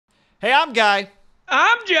Hey, I'm Guy.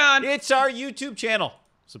 I'm John. It's our YouTube channel.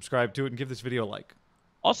 Subscribe to it and give this video a like.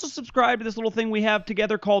 Also subscribe to this little thing we have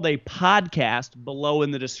together called a podcast below in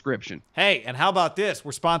the description. Hey, and how about this?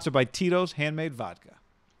 We're sponsored by Tito's Handmade Vodka.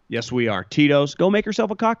 Yes, we are. Tito's. Go make yourself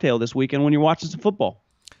a cocktail this weekend when you're watching some football.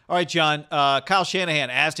 All right, John. Kyle Shanahan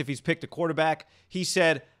asked if he's picked a quarterback. He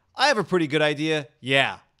said, I have a pretty good idea.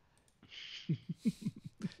 Yeah.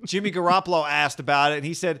 Jimmy Garoppolo asked about it, and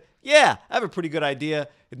he said, yeah, I have a pretty good idea.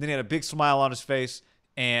 And then he had a big smile on his face,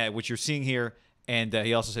 and which you're seeing here. And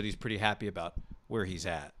he also said he's pretty happy about where he's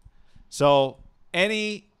at. So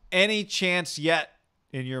any chance yet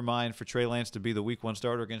in your mind for Trey Lance to be the Week 1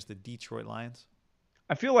 starter against the Detroit Lions?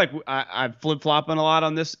 I feel like I'm flip-flopping a lot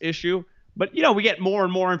on this issue. But, you know, we get more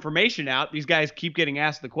and more information out. These guys keep getting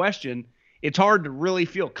asked the question. It's hard to really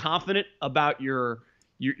feel confident about your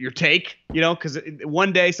take, you know, because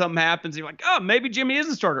one day something happens. And you're like, oh, maybe Jimmy is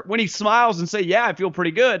a starter. When he smiles and say, yeah, I feel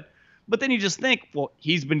pretty good. But then you just think, well,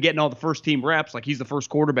 he's been getting all the first-team reps. Like he's the first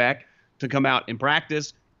quarterback to come out in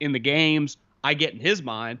practice, in the games. I get in his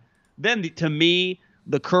mind. Then, to me,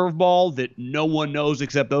 the curveball that no one knows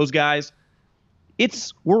except those guys,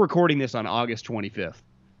 we're recording this on August 25th.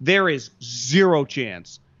 There is zero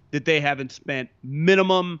chance that they haven't spent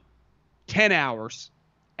minimum 10 hours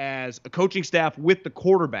as a coaching staff with the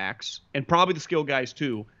quarterbacks and probably the skill guys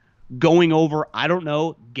too, going over, I don't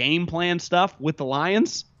know, game plan stuff with the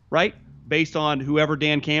Lions, right? Based on whoever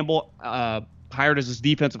Dan Campbell hired as his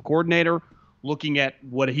defensive coordinator, looking at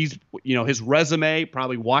what he's, you know, his resume,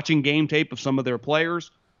 probably watching game tape of some of their players.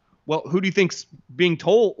 Well, who do you think's being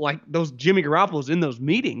told, like those Jimmy Garoppolo's in those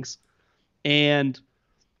meetings? And,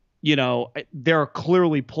 you know, there are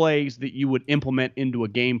clearly plays that you would implement into a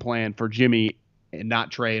game plan for Jimmy and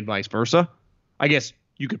not Trey and vice versa. I guess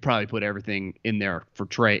you could probably put everything in there for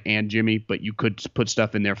Trey and Jimmy, but you could put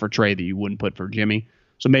stuff in there for Trey that you wouldn't put for Jimmy.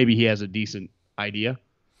 So maybe he has a decent idea.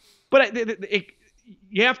 But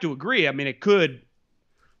you have to agree. I mean, it could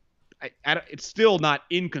 – it's still not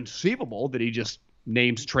inconceivable that he just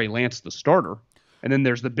names Trey Lance the starter. And then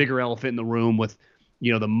there's the bigger elephant in the room with,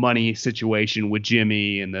 you know, the money situation with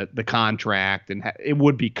Jimmy and the contract. And it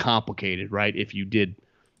would be complicated, right, if you did –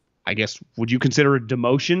 I guess, would you consider a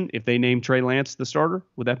demotion if they named Trey Lance the starter?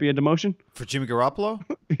 Would that be a demotion? For Jimmy Garoppolo?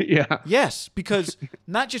 Yeah. Yes, because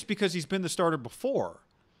not just because he's been the starter before,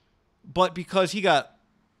 but because he got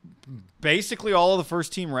basically all of the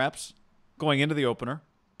first-team reps going into the opener,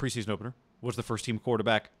 preseason opener, was the first-team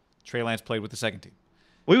quarterback. Trey Lance played with the second team.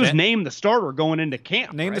 Well, he was named the starter going into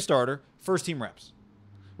camp. Named right? the starter, first-team reps,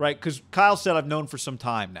 right? Because Kyle said I've known for some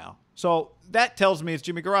time now. So that tells me it's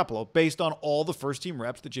Jimmy Garoppolo based on all the first-team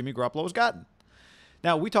reps that Jimmy Garoppolo has gotten.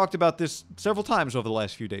 Now, we talked about this several times over the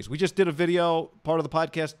last few days. We just did a video, part of the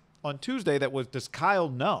podcast on Tuesday, that was, does Kyle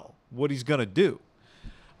know what he's going to do?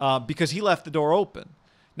 Because he left the door open.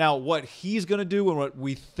 Now, what he's going to do and what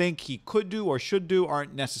we think he could do or should do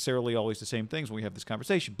aren't necessarily always the same things when we have this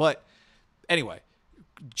conversation. But anyway,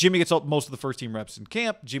 Jimmy gets most of the first-team reps in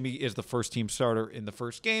camp. Jimmy is the first-team starter in the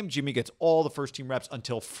first game. Jimmy gets all the first-team reps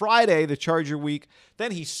until Friday, the Charger week.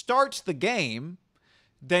 Then he starts the game.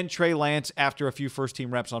 Then Trey Lance, after a few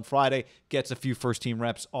first-team reps on Friday, gets a few first-team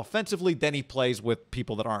reps offensively. Then he plays with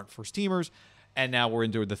people that aren't first-teamers. And now we're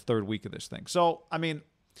into the third week of this thing. So, I mean,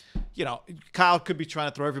 you know, Kyle could be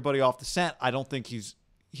trying to throw everybody off the scent. I don't think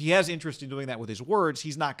he has interest in doing that with his words.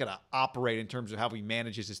 He's not going to operate in terms of how he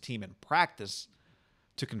manages his team in practice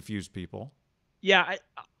to confuse people. Yeah,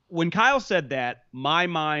 when Kyle said that, my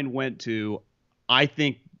mind went to, I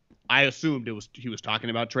assumed he was talking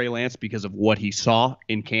about Trey Lance because of what he saw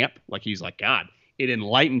in camp. Like he's like, God, it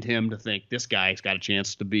enlightened him to think this guy's got a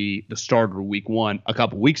chance to be the starter week 1 a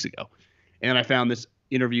couple weeks ago. And I found this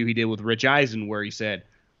interview he did with Rich Eisen where he said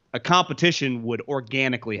a competition would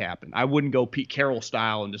organically happen. I wouldn't go Pete Carroll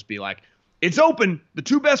style and just be like, it's open, the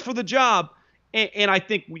two best for the job. And I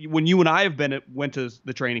think when you and I went to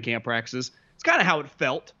the training camp practices, it's kind of how it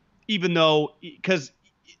felt, even though because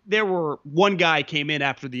there were one guy came in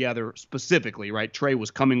after the other specifically, right? Trey was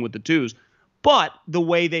coming with the twos, but the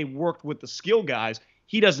way they worked with the skill guys,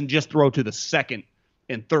 he doesn't just throw to the second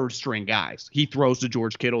and third string guys. He throws to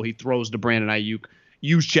George Kittle. He throws to Brandon Ayuk.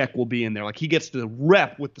 Juszczyk will be in there. Like he gets to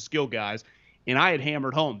rep with the skill guys. And I had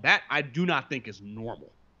hammered home that I do not think is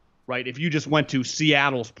normal, right? If you just went to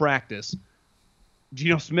Seattle's practice,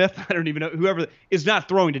 Geno Smith, I don't even know, whoever is not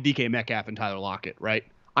throwing to DK Metcalf and Tyler Lockett, right?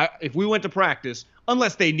 If we went to practice,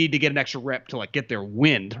 unless they need to get an extra rep to like get their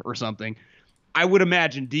wind or something, I would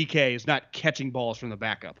imagine DK is not catching balls from the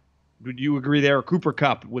backup. Would you agree there? Cooper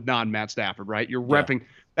Kupp with non-Matt Stafford, right? You're repping.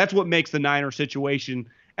 That's what makes the Niner situation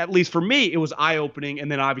at least for me, it was eye-opening.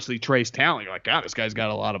 And then obviously Trey's talent. You're like, God, this guy's got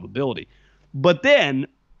a lot of ability. But then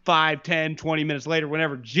 5, 10, 20 minutes later,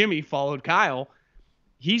 whenever Jimmy followed Kyle,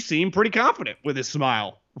 he seemed pretty confident with his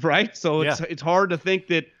smile, right? So it's hard to think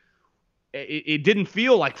that it didn't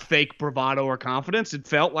feel like fake bravado or confidence. It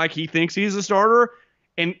felt like he thinks he's a starter.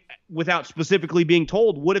 And without specifically being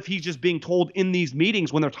told, what if he's just being told in these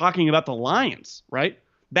meetings when they're talking about the Lions, right?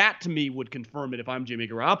 That to me would confirm it if I'm Jimmy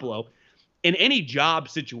Garoppolo. In any job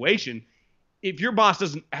situation, if your boss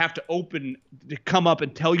doesn't have to come up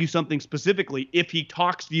and tell you something specifically, if he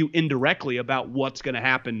talks to you indirectly about what's going to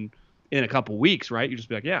happen in a couple weeks, right? You just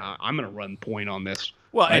be like, yeah, I'm going to run point on this.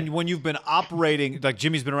 Well, right? And when you've been operating, like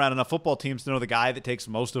Jimmy's been around enough football teams to know the guy that takes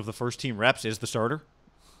most of the first team reps is the starter,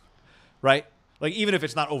 right? Like, even if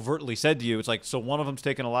it's not overtly said to you, it's like, so one of them's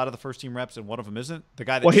taking a lot of the first team reps and one of them isn't? The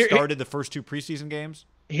guy that started the first 2 preseason games?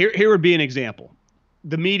 Here would be an example.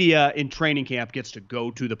 The media in training camp gets to go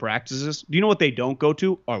to the practices. Do you know what they don't go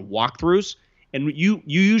to? Are walkthroughs. And you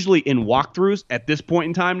usually in walkthroughs at this point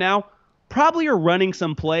in time now probably are running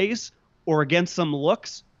some plays or against some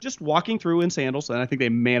looks, just walking through in sandals. And I think they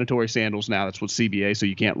mandatory sandals now. That's what CBA, so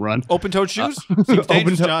you can't run. Open-toed shoes? Seems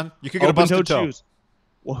dangerous, John. You could get a busted toe. Shoes.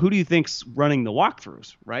 Well, who do you think's running the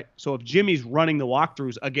walkthroughs, right? So if Jimmy's running the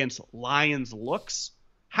walkthroughs against Lions looks,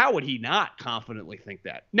 how would he not confidently think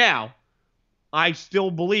that? Now, I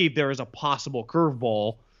still believe there is a possible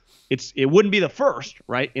curveball. It wouldn't be the first,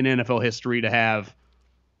 right, in NFL history to have,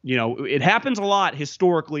 it happens a lot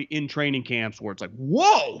historically in training camps where it's like,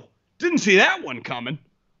 whoa, didn't see that one coming,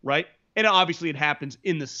 right? And obviously it happens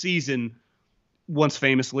in the season once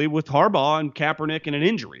famously with Harbaugh and Kaepernick and an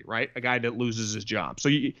injury, right? A guy that loses his job. So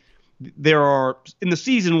there are, in the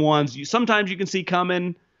season ones, sometimes you can see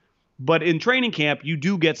coming, but in training camp, you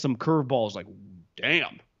do get some curveballs like,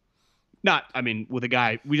 damn. With a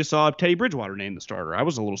guy, we just saw Teddy Bridgewater named the starter. I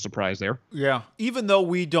was a little surprised there. Yeah. Even though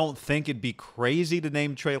we don't think it'd be crazy to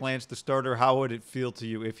name Trey Lance the starter, how would it feel to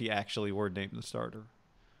you if he actually were named the starter?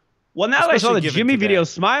 Well, now that I saw the Jimmy video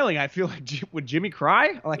smiling, I feel like, would Jimmy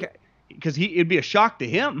cry? Like, because it'd be a shock to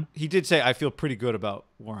him. He did say, I feel pretty good about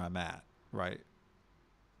where I'm at, right?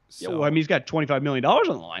 So, yeah, well, he's got $25 million on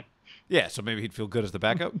the line. Yeah, so maybe he'd feel good as the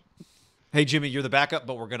backup. Hey, Jimmy, you're the backup,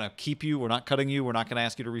 but we're going to keep you. We're not cutting you. We're not going to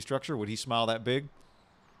ask you to restructure. Would he smile that big?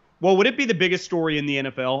 Well, would it be the biggest story in the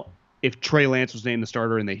NFL if Trey Lance was named the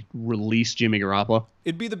starter and they released Jimmy Garoppolo?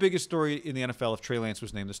 It'd be the biggest story in the NFL if Trey Lance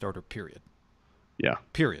was named the starter, period. Yeah.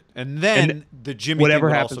 Period. And then the Jimmy whatever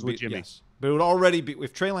thing would happens also be, with Jimmy. Yes. But it would already be,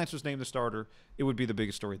 if Trey Lance was named the starter, it would be the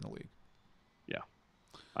biggest story in the league. Yeah,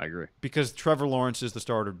 I agree. Because Trevor Lawrence is the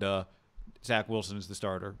starter, duh. Zach Wilson is the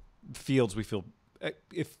starter. Fields, we feel,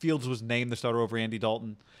 if Fields was named the starter over Andy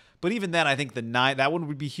Dalton. But even then, I think that one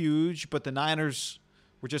would be huge. But the Niners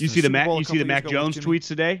were just. You see the Mac Jones tweets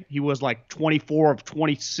today? He was like 24 of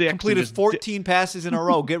 26. Completed 14 passes in a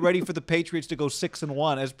row. Get ready for the Patriots to go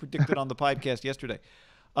 6-1, as predicted on the podcast yesterday.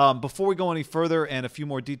 Before we go any further and a few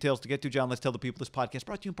more details to get to, John, let's tell the people this podcast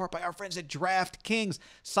brought to you in part by our friends at DraftKings.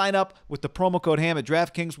 Sign up with the promo code HAM at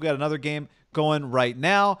DraftKings. We got another game going right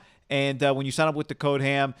now. And when you sign up with the code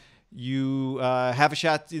HAM, you have a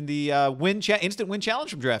shot in the instant win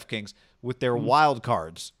challenge from DraftKings with their wild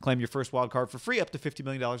cards. Claim your first wild card for free, up to $50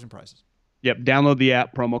 million in prizes. Yep, download the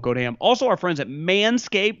app, promo code HAM. Also, our friends at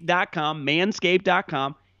manscaped.com,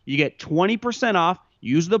 manscaped.com. You get 20% off.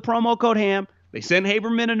 Use the promo code HAM. They send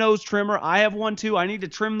Haberman a nose trimmer. I have one too. I need to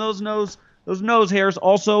trim those nose hairs.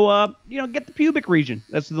 Also, get the pubic region.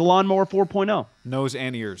 That's the Lawnmower 4.0. Nose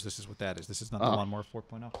and ears. This is what that is. This is not the Lawnmower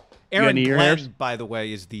 4.0. Aaron Glenn, by the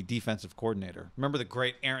way, is the defensive coordinator. Remember the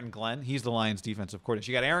great Aaron Glenn? He's the Lions defensive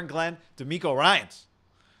coordinator. You got Aaron Glenn, DeMeco Ryans.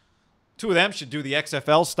 Two of them should do the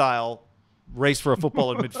XFL style race for a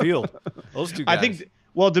football in midfield. Those two guys. I think.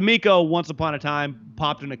 Well, DeMeco, once upon a time,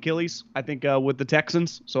 popped an Achilles, I think, with the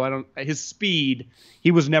Texans. So his speed,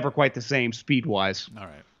 he was never quite the same speed-wise. All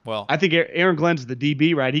right. Well, I think Aaron Glenn's the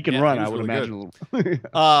DB, right? He can run, I would imagine.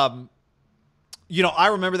 A little. I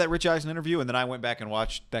remember that Rich Eisen interview, and then I went back and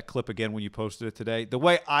watched that clip again when you posted it today. The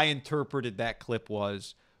way I interpreted that clip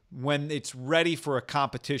was when it's ready for a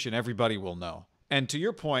competition, everybody will know. And to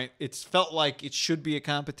your point, it's felt like it should be a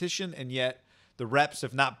competition, and yet the reps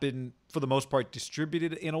have not been, for the most part,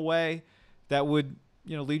 distributed in a way that would,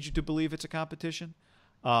 lead you to believe it's a competition.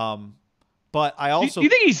 But I also... Do you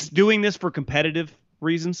think he's doing this for competitive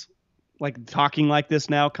reasons? Like talking like this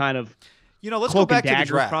now, kind of... let's go back to the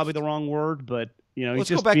draft. Probably the wrong word, but, he's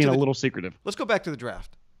just being a little secretive. Let's go back to the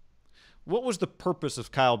draft. What was the purpose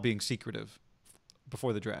of Kyle being secretive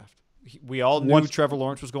before the draft? We all knew Trevor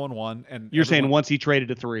Lawrence was going 1. And you're saying once he traded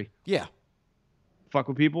to 3. Yeah. fuck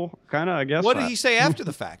with people, kind of, I guess. What did he say after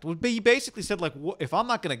the fact? Well, he basically said, like, if I'm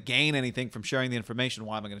not going to gain anything from sharing the information,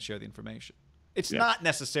 why am I going to share the information? It's not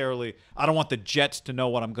necessarily, I don't want the Jets to know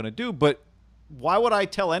what I'm going to do, but why would I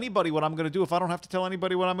tell anybody what I'm going to do if I don't have to tell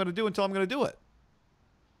anybody what I'm going to do until I'm going to do it?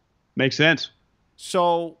 Makes sense.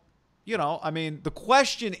 So, you know, I mean, the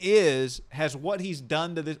question is, has what he's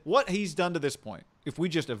done to this point, if we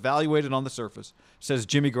just evaluate it on the surface, says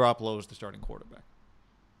Jimmy Garoppolo is the starting quarterback.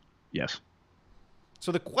 Yes.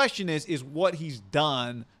 So the question is what he's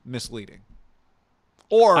done misleading?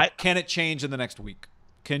 Or can it change in the next week?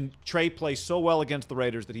 Can Trey play so well against the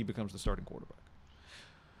Raiders that he becomes the starting quarterback?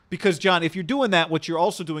 Because, John, if you're doing that, what you're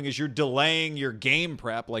also doing is you're delaying your game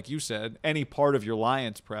prep, like you said, any part of your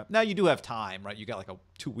Lions prep. Now, you do have time, right? You got like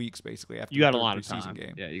 2 weeks, basically, after you the got a third lot of preseason time.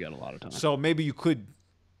 game. Yeah, you got a lot of time. So maybe you could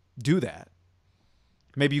do that.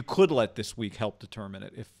 Maybe you could let this week help determine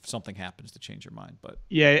it if something happens to change your mind. But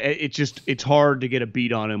yeah, it's hard to get a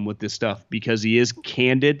beat on him with this stuff because he is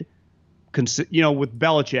candid. You know, with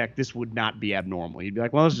Belichick, this would not be abnormal. He'd be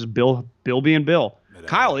like, well, it's just Bill being Bill.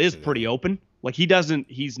 Kyle is pretty open. Like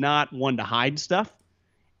he's not one to hide stuff.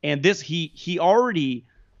 And this, he already,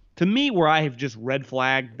 to me, where I have just red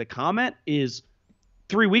flagged the comment is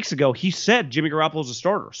 3 weeks ago, he said Jimmy Garoppolo's a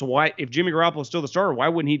starter. So why, if Jimmy Garoppolo is still the starter, why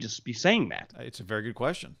wouldn't he just be saying that? It's a very good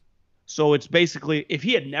question. So it's basically, if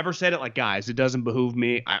he had never said it, like, guys, it doesn't behoove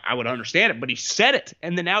me, I would understand it. But he said it.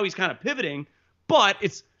 And then now he's kind of pivoting. But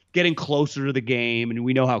it's getting closer to the game. And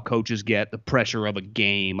we know how coaches get the pressure of a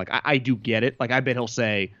game. Like, I do get it. Like, I bet he'll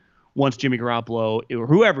say, once Jimmy Garoppolo or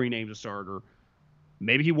whoever he names a starter,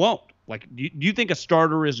 maybe he won't. Like, do you think a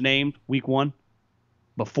starter is named week 1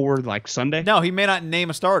 before like Sunday? No, he may not name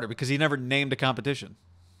a starter because he never named a competition.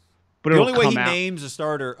 But the only way he names a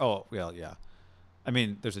starter, oh, well, yeah. I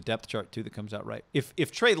mean, there's a depth chart too that comes out right.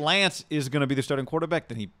 If Trey Lance is going to be the starting quarterback,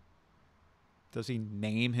 then does he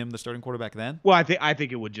name him the starting quarterback then? Well, I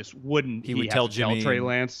think it would wouldn't he would tell Jimmy Trey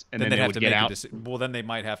Lance and then they would get out. Well, then they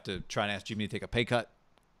might have to try and ask Jimmy to take a pay cut.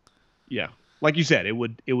 Yeah, like you said, it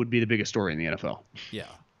would be the biggest story in the NFL. Yeah,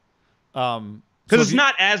 because it's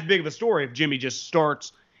not as big of a story if Jimmy just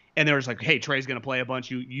starts and there's like, hey, Trey's going to play a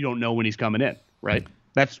bunch. You don't know when he's coming in, right?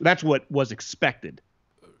 That's what was expected.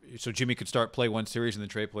 So Jimmy could play one series and then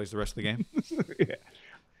Trey plays the rest of the game. Yeah.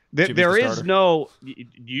 There is no.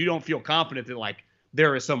 You don't feel confident that like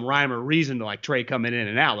there is some rhyme or reason to like Trey coming in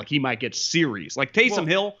and out. Like he might get series. Like Taysom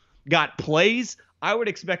Hill got plays. I would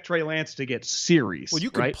expect Trey Lance to get series. Well,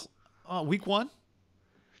 you could right? Week 1,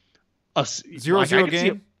 a 0-0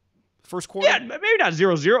 game, first quarter. Yeah, maybe not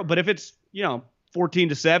 0-0, but if it's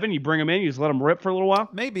 14-7, you bring him in, you just let him rip for a little while.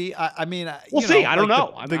 Maybe. I mean, we'll see. I don't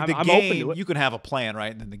know. I'm game, open to it. You can have a plan,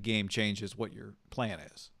 right? And then the game changes what your plan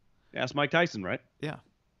is. Ask Mike Tyson, right? Yeah.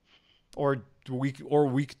 Or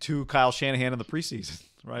week 2, Kyle Shanahan in the preseason,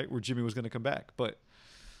 right, where Jimmy was going to come back. But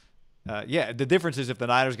yeah, the difference is if the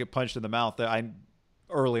Niners get punched in the mouth,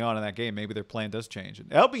 early on in that game, maybe their plan does change. And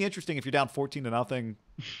that'll be interesting if you're down 14-0,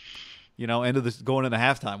 going into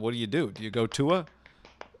halftime. What do you do? Do you go Tua?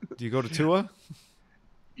 Do you go to Tua?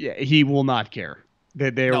 Yeah, he will not care.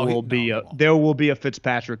 There will be a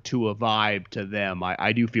Fitzpatrick Tua vibe to them.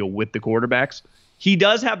 I do feel with the quarterbacks. He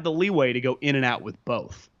does have the leeway to go in and out with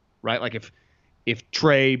both, right? Like if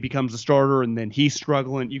Trey becomes a starter and then he's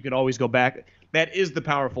struggling, you could always go back. That is the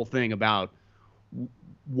powerful thing about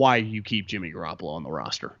why you keep Jimmy Garoppolo on the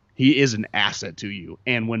roster. He is an asset to you.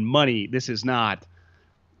 And when this is not,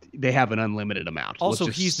 they have an unlimited amount. Also,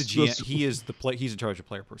 he's the GM. He's in charge of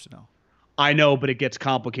player personnel. I know, but it gets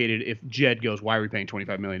complicated if Jed goes, why are we paying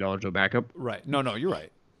 $25 million to a backup? Right. No, you're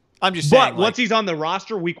right. I'm just saying. But once he's on the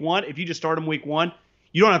roster week 1, if you just start him week 1,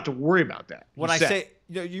 you don't have to worry about that.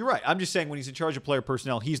 You're right. I'm just saying when he's in charge of player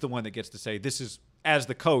personnel, he's the one that gets to say, this is, as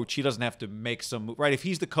the coach, he doesn't have to make some move. Right? If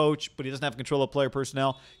he's the coach, but he doesn't have control of player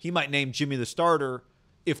personnel, he might name Jimmy the starter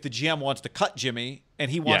if the GM wants to cut Jimmy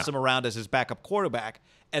and he wants him around as his backup quarterback.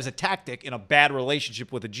 As a tactic in a bad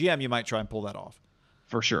relationship with a GM, you might try and pull that off.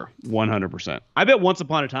 For sure. 100%. I bet once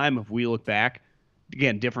upon a time, if we look back,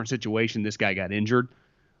 again, different situation, this guy got injured.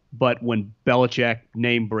 But when Belichick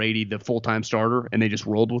named Brady the full-time starter and they just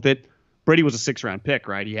rolled with it, Brady was a 6th-round pick,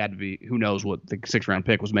 right? He had to be, who knows what the 6th-round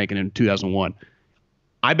pick was making in 2001.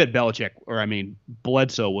 I bet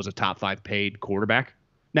Bledsoe was a top 5 paid quarterback.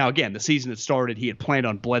 Now, again, the season that started, he had planned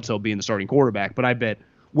on Bledsoe being the starting quarterback, but I bet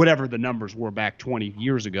whatever the numbers were back 20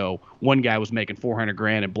 years ago, one guy was making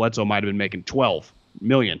 $400,000 and Bledsoe might have been making $12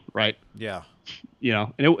 million, right? Yeah. And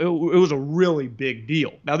it was a really big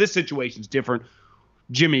deal. Now, this situation's different.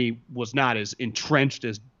 Jimmy was not as entrenched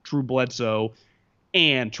as Drew Bledsoe,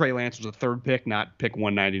 and Trey Lance was a 3rd pick, not pick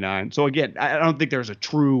 199. So, again, I don't think there's a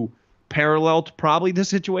true parallel to probably this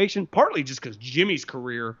situation, partly just because Jimmy's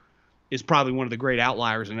career is probably one of the great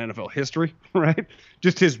outliers in NFL history, right?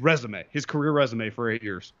 Just his resume, his career resume for 8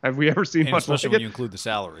 years. Have we ever seen And much especially like when it? you include the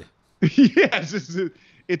salary. Yeah,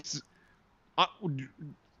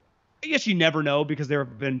 I guess you never know because there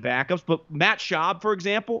have been backups. But Matt Schaub, for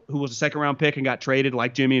example, who was a second-round pick and got traded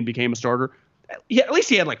like Jimmy and became a starter, at least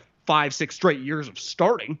he had like 5-6 straight years of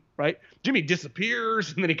starting, right? Jimmy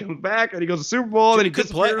disappears and then he comes back and he goes to Super Bowl and then he could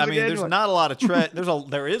disappears play. I mean, again. there's not a lot of tread.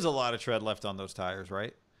 There is a lot of tread left on those tires,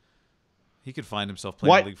 right? He could find himself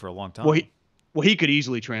playing in the league for a long time. Well, he could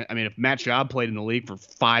easily I mean, if Matt Schaub played in the league for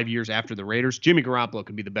 5 years after the Raiders, Jimmy Garoppolo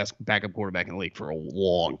could be the best backup quarterback in the league for a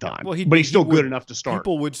long time. Well, but he's still good enough to start.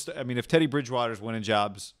 People would. I mean, if Teddy Bridgewater's winning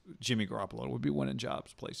jobs, Jimmy Garoppolo would be winning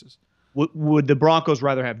jobs places. Would the Broncos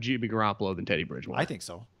rather have Jimmy Garoppolo than Teddy Bridgewater? I think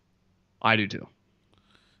so. I do too.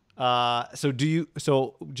 So do you?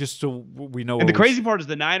 So just so we know. And the crazy part is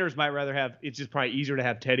the Niners might rather have. It's just probably easier to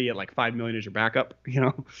have Teddy at like $5 million as your backup. You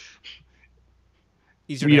know.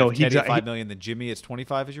 Easier to have Teddy at $5 million than Jimmy at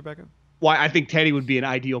 25 as your backup. Well, I think Teddy would be an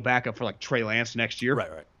ideal backup for like Trey Lance next year. Right.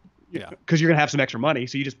 Yeah. Because you're gonna have some extra money,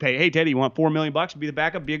 so you just pay. Hey, Teddy, you want $4 million to be the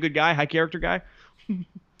backup? Be a good guy, high character guy. Yep.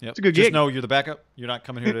 It's a good just gig. know you're the backup. You're not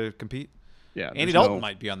coming here to compete. Yeah. Andy Dalton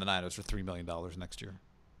might be on the Niners for $3 million next year.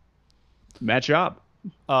 Matt Schaub.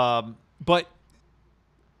 But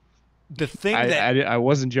the thing I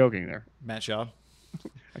wasn't joking there. Matt Schaub.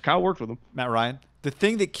 Kyle worked with him. Matt Ryan. The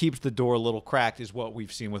thing that keeps the door a little cracked is what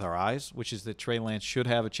we've seen with our eyes, which is that Trey Lance should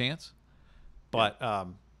have a chance. But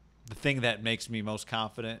the thing that makes me most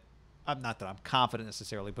confident, not that I'm confident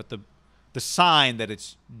necessarily, but the sign that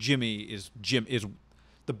it's Jimmy is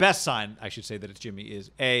the best sign, I should say, that it's Jimmy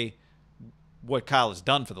is A, what Kyle has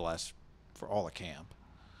done for all of camp,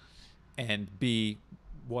 and B,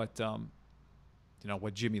 what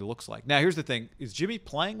Jimmy looks like. Now, here's the thing: is Jimmy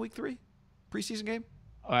playing Week 3 preseason game?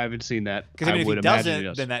 I haven't seen that. Because if he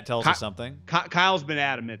doesn't, then that tells us something. Kyle's been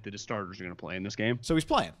adamant that his starters are going to play in this game. So he's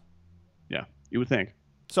playing. Yeah, you would think.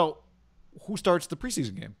 So who starts the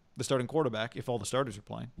preseason game? The starting quarterback, if all the starters are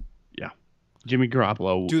playing. Yeah. Jimmy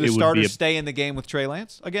Garoppolo. Do the starters stay in the game with Trey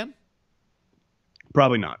Lance again?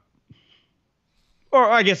 Probably not. Or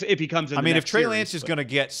I guess if he comes in I mean, if Trey Lance is going to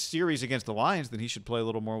get series against the Lions, then he should play a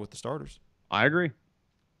little more with the starters. I agree.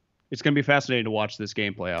 It's going to be fascinating to watch this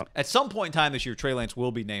game play out. At some point in time this year, Trey Lance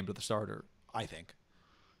will be named the starter, I think.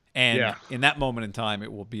 And in that moment in time, it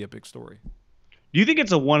will be a big story. Do you think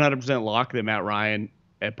it's a 100% lock that Matt Ryan,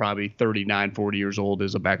 at probably 39, 40 years old,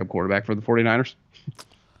 is a backup quarterback for the 49ers?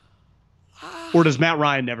 Or does Matt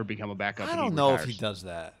Ryan never become a backup? I don't know if he does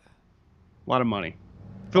that. A lot of money.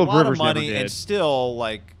 Philip Rivers never did. And still,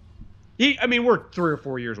 like... we're 3 or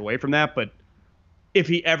 4 years away from that, but if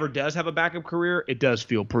he ever does have a backup career, it does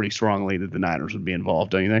feel pretty strongly that the Niners would be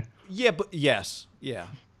involved, don't you think? Yeah, but yes. Yeah.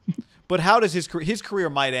 But how does his career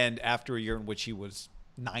might end after a year in which he was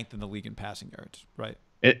 9th in the league in passing yards, right?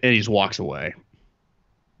 And he just walks away.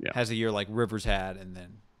 Yeah. Has a year like Rivers had, and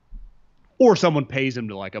then... Or someone pays him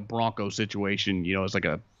to like a Broncos situation, as like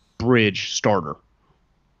a bridge starter.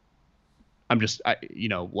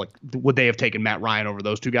 Would they have taken Matt Ryan over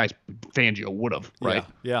those two guys? Fangio would have, right?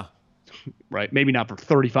 Yeah. Right. Maybe not for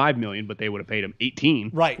 $35 million, but they would have paid him $18.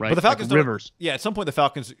 Right. Right. But the Falcons like Rivers. Yeah. At some point,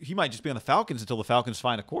 he might just be on the Falcons until the Falcons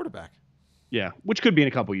find a quarterback. Yeah. Which could be in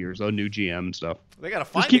a couple years, though. New GM and stuff. They got to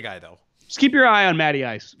find a guy, though. Just keep your eye on Matty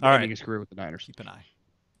Ice. All right. His career with the Niners. Keep an eye.